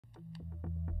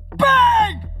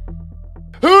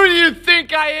do you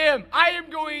think I am? I am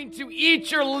going to eat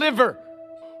your liver.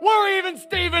 We're even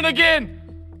Steven again.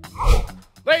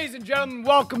 Ladies and gentlemen,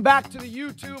 welcome back to the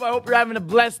YouTube. I hope you're having a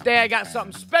blessed day. I got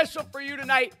something special for you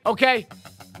tonight, okay?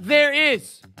 There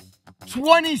is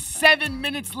 27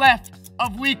 minutes left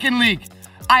of Weekend League.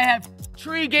 I have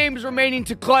 3 games remaining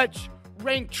to clutch.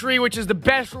 Rank 3, which is the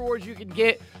best reward you can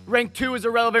get. Rank 2 is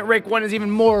irrelevant. Rank 1 is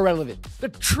even more irrelevant. The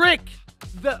trick,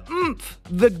 the oomph,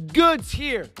 the goods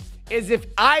here is if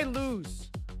I lose,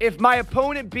 if my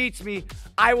opponent beats me,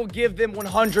 I will give them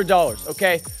 $100,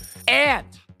 okay? And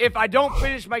if I don't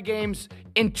finish my games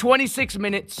in 26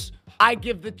 minutes, I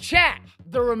give the chat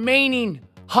the remaining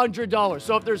 $100.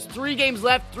 So if there's 3 games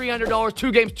left, $300,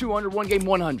 2 games, $200, 1 game,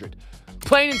 $100.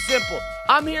 Plain and simple.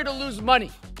 I'm here to lose money.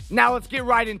 Now let's get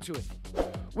right into it.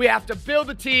 We have to build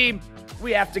a team.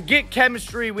 We have to get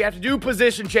chemistry. We have to do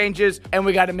position changes. And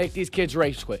we got to make these kids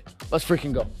rage quit. Let's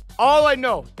freaking go. All I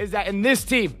know is that in this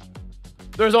team,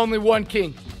 there's only one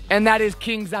king. And that is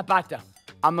King Zapata.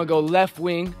 I'm going to go left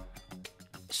wing.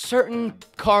 Certain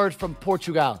card from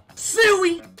Portugal.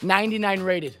 Suey. 99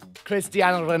 rated.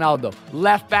 Cristiano Ronaldo.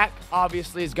 Left back,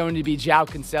 obviously, is going to be João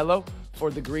Cancelo for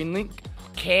the green link.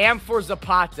 Cam for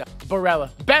Zapata.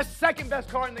 Barella. Second best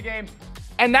card in the game.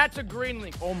 And that's a green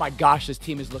link. Oh my gosh, this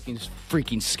team is looking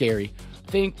freaking scary.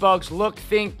 Think, Bugs. Look,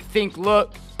 think,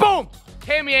 look. Boom!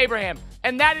 Tammy Abraham.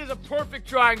 And that is a perfect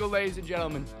triangle, ladies and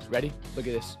gentlemen. Ready? Look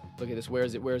at this. Look at this. Where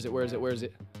is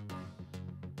it?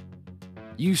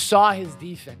 You saw his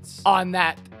defense on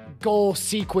that goal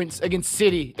sequence against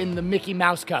City in the Mickey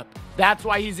Mouse Cup. That's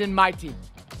why he's in my team.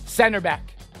 Center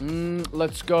back.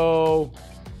 Let's go.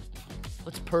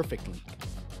 Let's perfect link.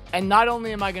 And not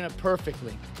only am I going to perfect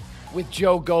link with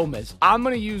Joe Gomez, I'm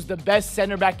going to use the best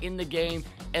center back in the game,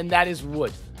 and that is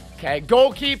Wood. Okay,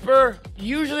 goalkeeper.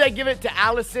 Usually I give it to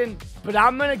Allison, but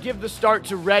I'm going to give the start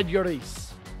to Red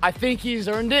Lloris. I think he's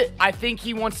earned it. I think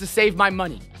he wants to save my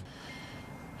money.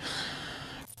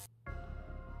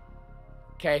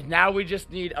 Okay, now we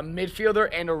just need a midfielder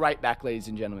and a right back, ladies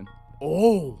and gentlemen.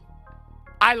 Oh,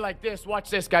 I like this. Watch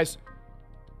this, guys.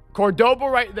 Cordoba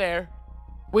right there.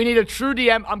 We need a true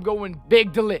DM. I'm going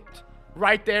big delict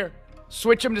right there.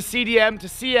 Switch him to CDM to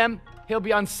CM. He'll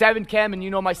be on 7 chem, and you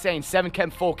know my saying, 7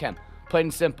 chem, full chem. Plain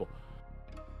and simple.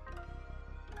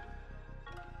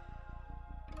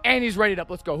 And he's rated up.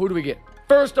 Let's go. Who do we get?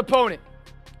 First opponent.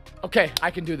 Okay,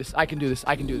 I can do this.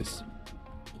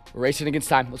 We're racing against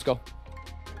time. Let's go.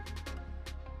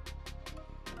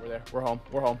 We're there. We're home.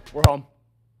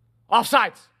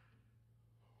 Offsides.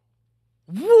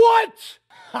 What?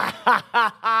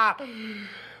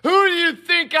 Who do you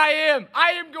think I am?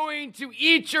 I am going to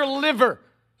eat your liver.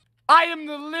 I am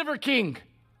the liver king.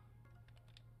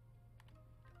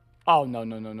 Oh,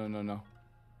 no.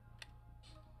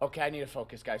 Okay, I need to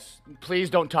focus, guys. Please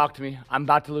don't talk to me. I'm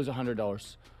about to lose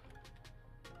 $100.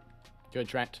 Good,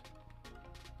 Trent.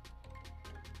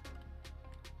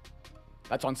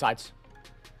 That's on sides.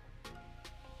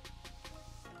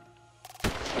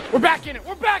 We're back in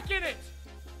it.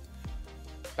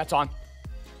 That's on.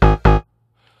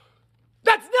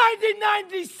 That's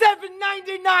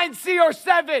 90-97-99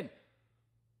 CR7.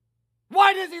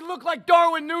 Why does he look like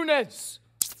Darwin Núñez?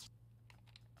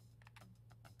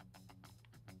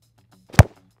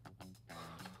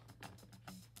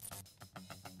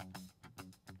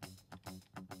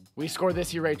 We score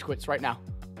this, he rage quits right now.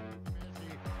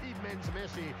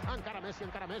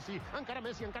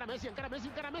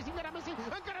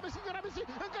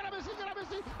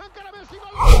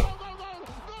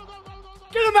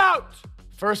 Get him out!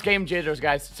 First game jitters,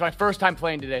 guys. It's my first time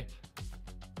playing today.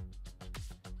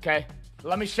 Okay,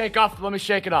 let me shake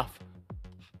it off.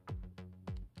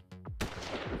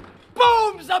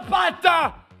 Boom,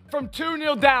 Zapata! From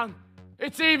 2-0 down.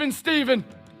 It's even Steven.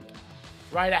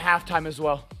 Right at halftime as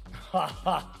well.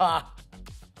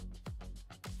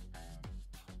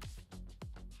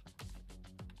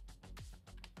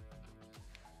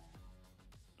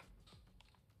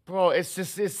 Bro, it's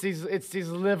these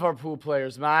Liverpool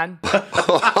players, man.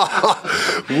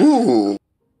 Ooh.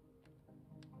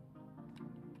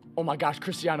 Oh my gosh,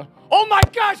 Cristiano.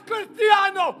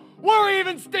 We're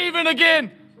even Steven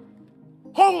again.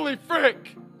 Holy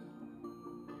frick.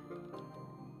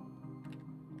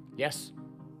 Yes.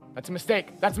 That's a mistake.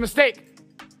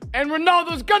 And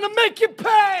Ronaldo's gonna make you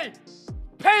pay.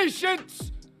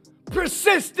 Patience.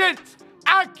 Persistent.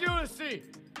 Accuracy.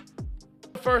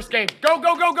 First game.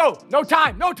 Go. No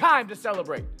time to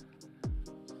celebrate.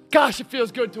 Gosh, it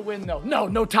feels good to win though.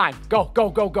 No time. Go.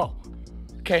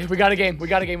 Okay, we got a game.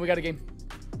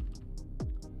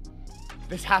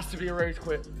 This has to be a rage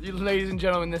quit. Ladies and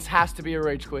gentlemen, this has to be a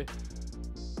rage quit.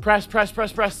 Press, press,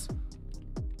 press, press.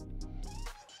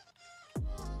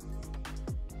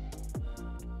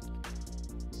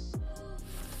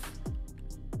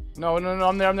 No, no, no,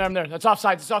 I'm there, I'm there, I'm there. That's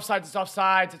offsides, it's offsides, it's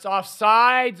offsides, it's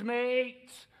offsides, mate.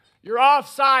 You're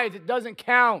offsides, it doesn't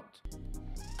count.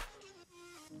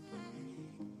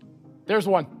 There's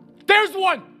one. There's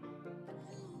one!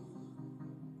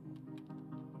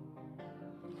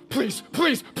 Please,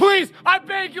 please, please, I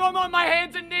beg you, I'm on my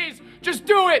hands and knees. Just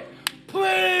do it,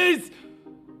 please.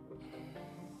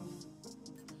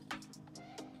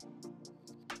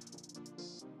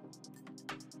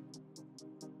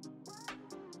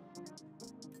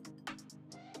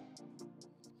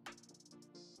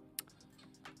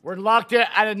 We're locked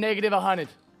at a negative 100.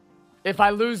 If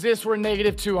I lose this, we're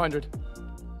negative 200.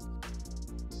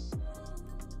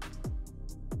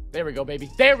 There we go, baby.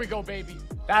 There we go, baby.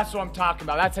 That's what I'm talking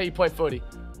about. That's how you play footy.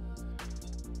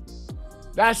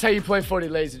 That's how you play footy,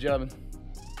 ladies and gentlemen.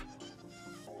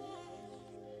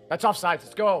 That's offside.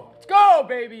 Let's go. Let's go,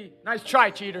 baby. Nice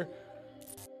try, cheater.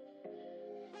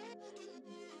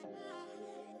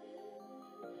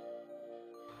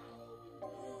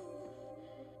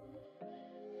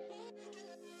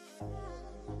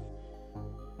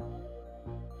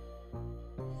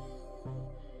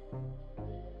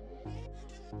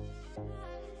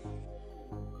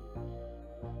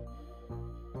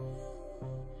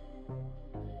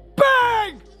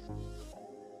 Bang!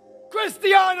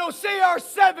 Cristiano,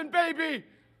 CR7, baby!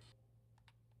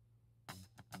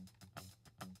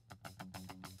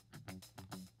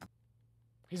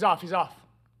 He's off, he's off.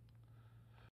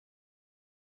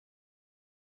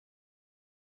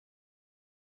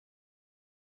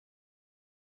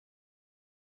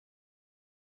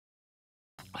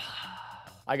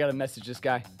 I gotta message this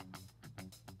guy.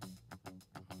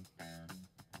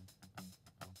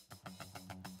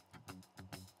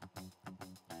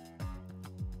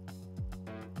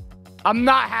 I'm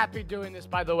not happy doing this,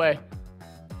 by the way.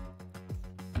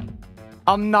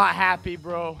 I'm not happy,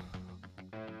 bro.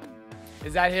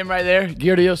 Is that him right there?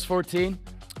 Gyrios 14.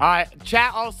 All right,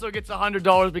 chat also gets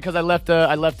 $100 because I left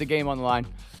the game on the line.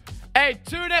 Hey,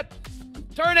 Turnip,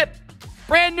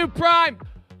 brand new Prime.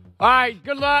 All right,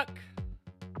 good luck.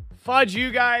 Fudge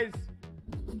you guys.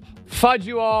 Fudge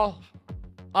you all.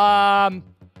 Oh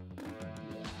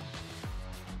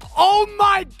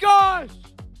my gosh.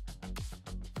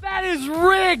 That is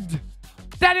rigged.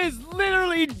 That is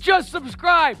literally just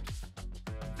subscribed.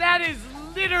 That is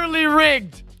literally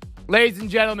rigged. Ladies and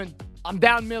gentlemen, I'm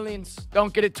down millions.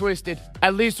 Don't get it twisted.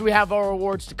 At least we have our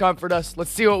rewards to comfort us.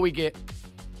 Let's see what we get.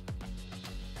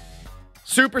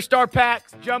 Superstar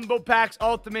packs, jumbo packs,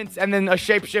 ultimates, and then a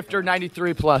shapeshifter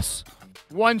 93 plus.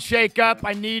 One shake up.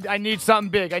 I need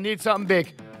something big. I need something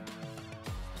big.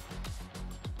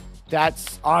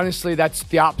 That's honestly, that's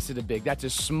the opposite of big. That's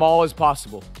as small as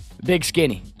possible. Big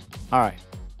skinny. All right.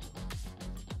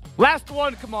 Last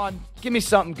one. Come on. Give me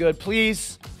something good,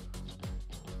 please.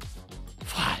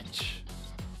 Fudge.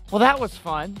 Well, that was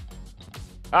fun.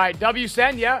 All right. W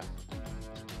send, yeah.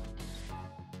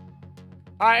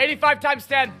 All right. 85 times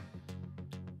 10.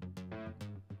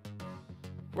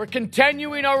 We're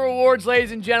continuing our rewards,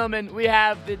 ladies and gentlemen. We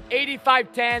have the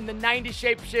 85-10, the 90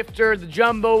 shapeshifter, the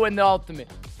jumbo, and the ultimate.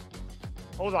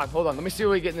 Hold on. Let me see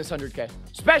what we get in this 100K.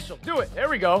 Special, do it. There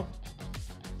we go.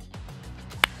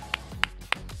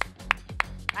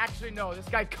 Actually, no, this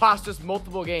guy cost us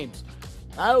multiple games.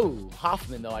 Oh,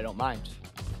 Hoffman, though, I don't mind.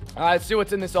 All right, let's see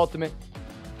what's in this ultimate.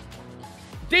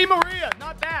 Di Maria,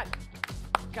 not bad.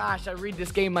 Gosh, I read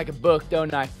this game like a book,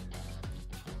 don't I?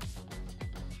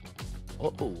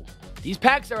 Uh-oh. These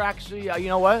packs are actually, you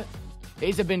know what?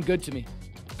 These have been good to me.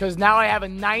 Because now I have a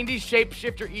 90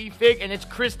 shapeshifter e-fig, and it's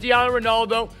Cristiano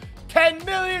Ronaldo. 10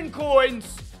 million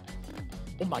coins.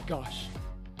 Oh my gosh.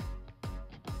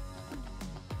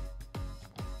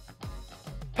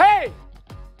 Hey!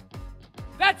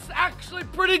 That's actually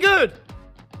pretty good.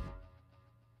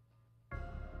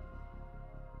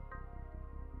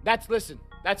 Listen,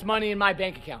 that's money in my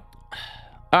bank account.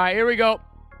 All right, here we go.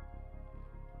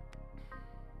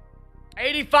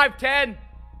 85-10.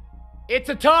 It's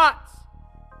a tots.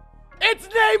 It's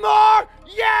Neymar!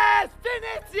 Yes!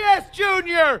 Vinicius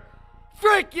Jr.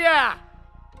 Frick yeah!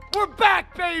 We're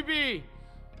back, baby!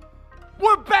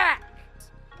 We're back!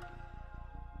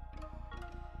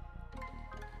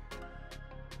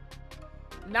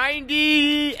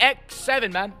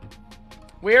 $90x7, man.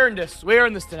 We earned this. We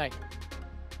earned this tonight.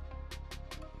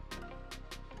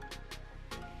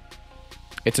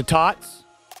 It's a tots.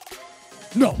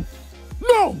 No.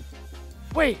 No!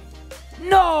 Wait.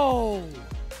 No!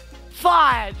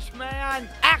 Fudge, man.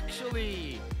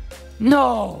 Actually.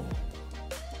 No.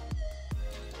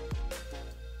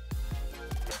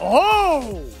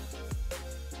 Oh!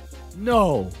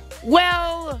 No.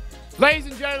 Well, ladies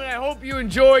and gentlemen, I hope you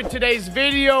enjoyed today's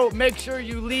video. Make sure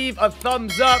you leave a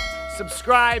thumbs up,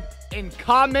 subscribe, and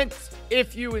comment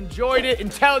if you enjoyed it.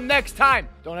 Until next time,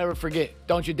 don't ever forget.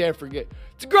 Don't you dare forget.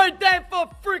 It's a great day for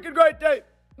a freaking great day.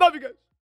 Love you guys.